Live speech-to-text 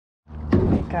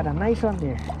Got a nice one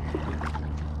there.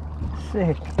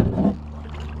 Sick.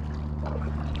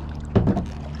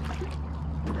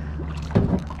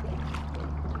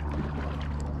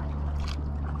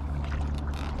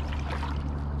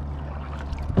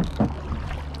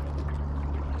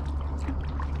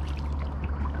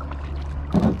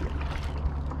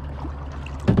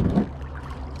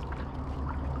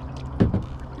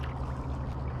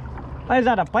 Oh, is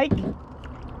that a pike?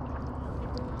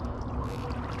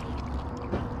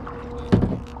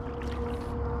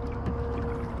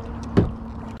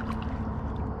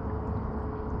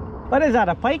 What is that,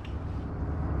 a pike?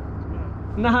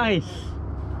 Nice.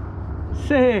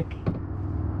 Sick.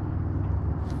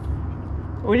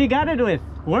 What do you got it with?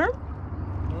 Worm?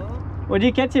 Huh? What do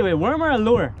you catch it with? Worm or a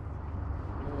lure?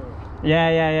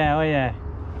 Yeah. Oh yeah.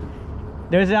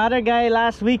 There's the other guy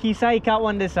last week, he said he caught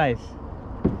one this size.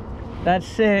 That's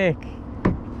sick.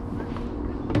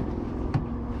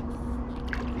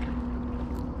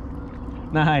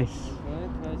 Nice. I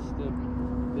touched the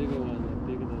bigger one,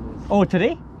 bigger than this. Oh,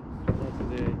 today? Not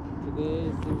today.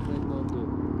 Today seems like not good.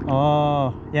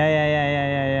 Oh,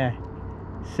 yeah.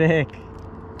 Sick.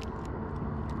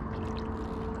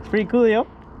 It's pretty cool, yo.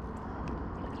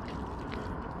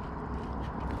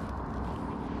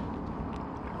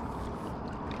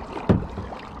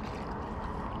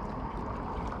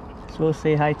 So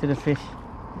say hi to the fish.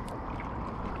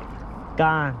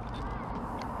 Gone.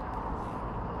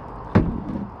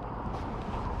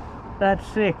 That's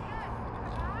sick.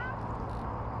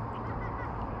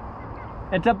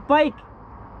 It's a pike.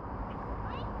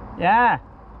 Yeah.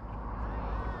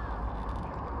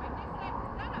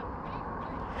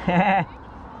 Yeah.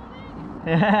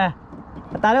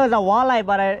 I thought it was a walleye,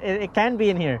 but it can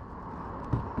be in here.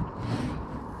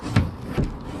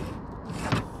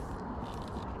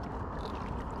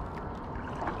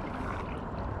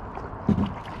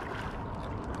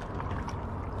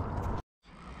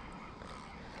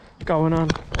 Going on.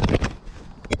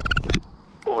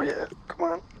 Oh yeah, come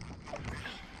on.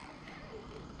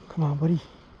 Come on, buddy.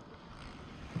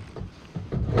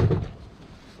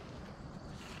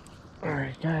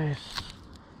 Alright guys,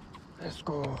 let's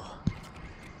go.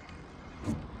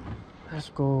 Let's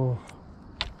go.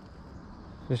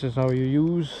 This is how you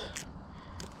use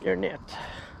your net.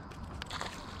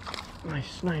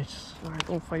 Nice. Alright,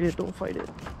 don't fight it.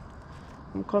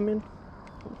 I'm coming,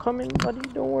 buddy,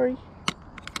 don't worry.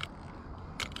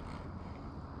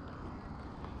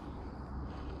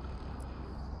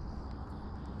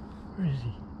 Where is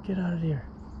he? Get out of there.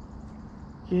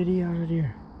 Get out of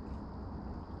there.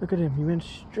 Look at him. He went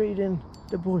straight in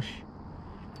the bush.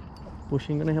 Bush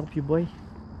ain't gonna help you, boy.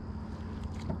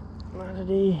 Not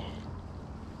today.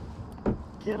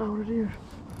 Get out of there.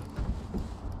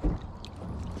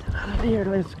 Get out of there.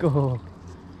 Let's go.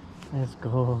 Let's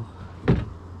go.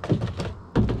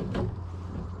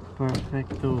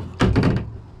 Perfecto.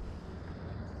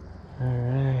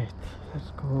 Alright.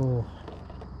 Let's go.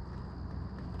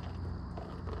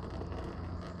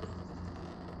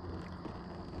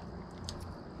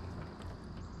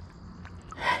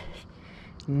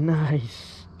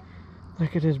 Nice.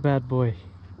 Look at this bad boy.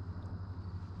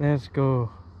 Let's go.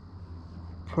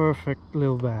 Perfect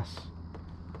little bass.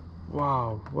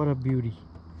 Wow, what a beauty.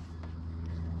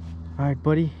 Alright,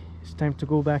 buddy, it's time to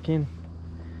go back in.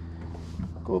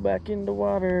 Go back in the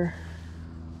water.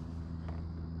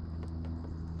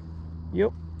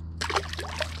 Yup.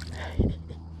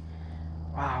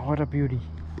 Wow, what a beauty.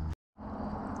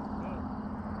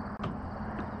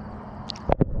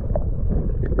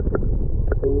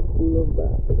 Love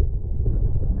that.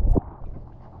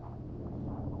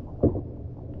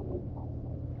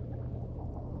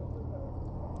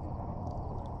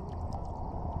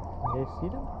 You guys see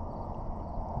them?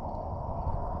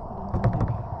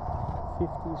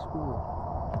 50 spool.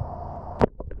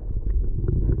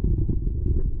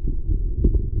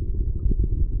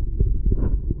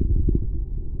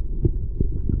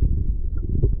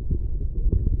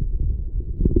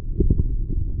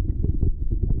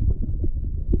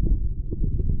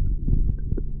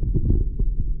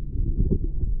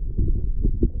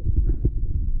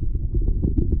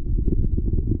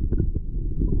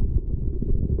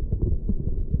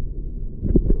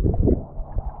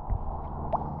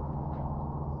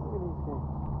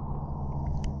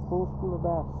 Full school of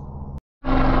bass.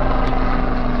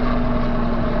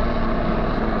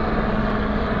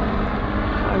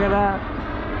 Look at that.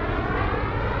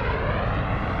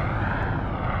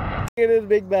 Look at this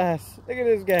big bass. Look at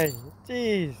this guy.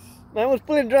 Jeez. Man was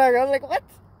pulling drag. I was like, what?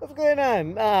 What's going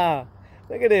on? Ah,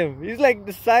 look at him. He's like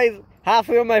the size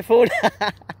halfway of my phone.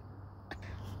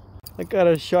 I got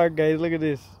a shark, guys. Look at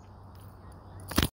this.